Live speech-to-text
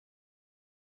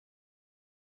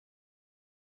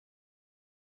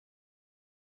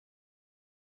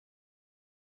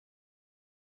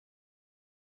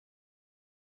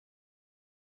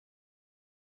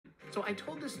So I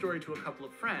told this story to a couple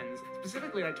of friends.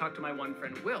 Specifically, I talked to my one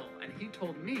friend, Will, and he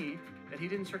told me that he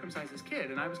didn't circumcise his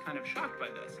kid, and I was kind of shocked by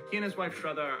this. He and his wife,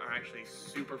 Shraddha, are actually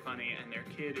super funny, and their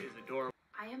kid is adorable.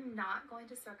 I am not going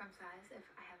to circumcise if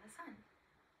I have a son.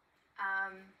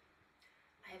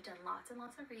 I have done lots and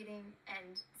lots of reading,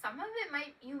 and some of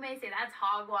it you may say that's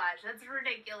hogwash, that's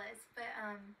ridiculous,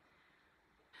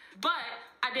 but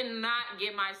I did not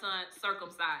get my son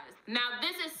circumcised. Now,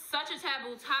 this is such a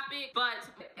taboo topic,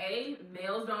 but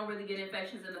males don't really get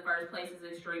infections in the first place.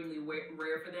 It's extremely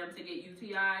rare for them to get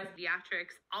UTIs.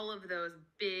 Pediatrics, all of those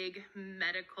big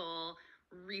medical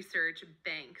research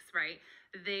banks, right?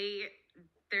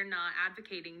 They're not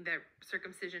advocating that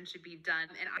circumcision should be done.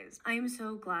 And I'm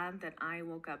so glad that I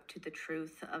woke up to the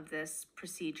truth of this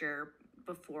procedure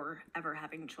before ever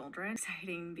having children.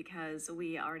 Exciting because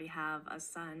we already have a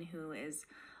son who is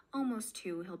almost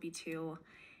 2. He'll be 2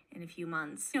 in a few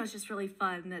months. It's just really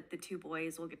fun that the 2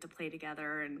 boys will get to play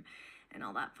together and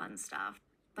all that fun stuff.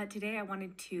 But today I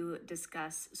wanted to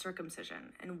discuss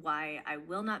circumcision and why I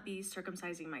will not be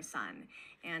circumcising my son,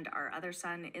 and our other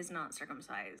son is not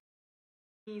circumcised.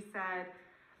 He said,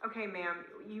 "Okay, ma'am,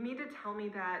 you need to tell me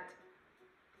that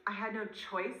I had no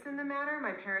choice in the matter.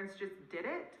 My parents just did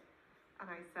it." And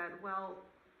I said, "Well,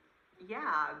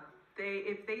 yeah,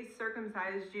 if they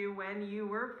circumcised you when you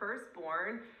were first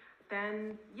born,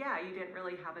 then yeah, you didn't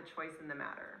really have a choice in the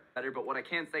matter." But what I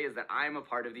can say is that I'm a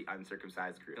part of the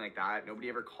uncircumcised group. Like that, nobody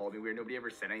ever called me weird, nobody ever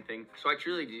said anything. So I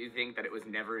truly do think that it was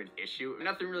never an issue.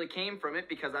 Nothing really came from it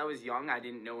because I was young, I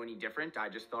didn't know any different. I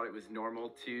just thought it was normal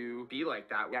to be like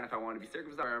that. And if I want to be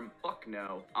circumcised, fuck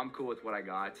no. I'm cool with what I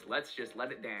got. Let's just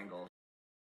let it dangle.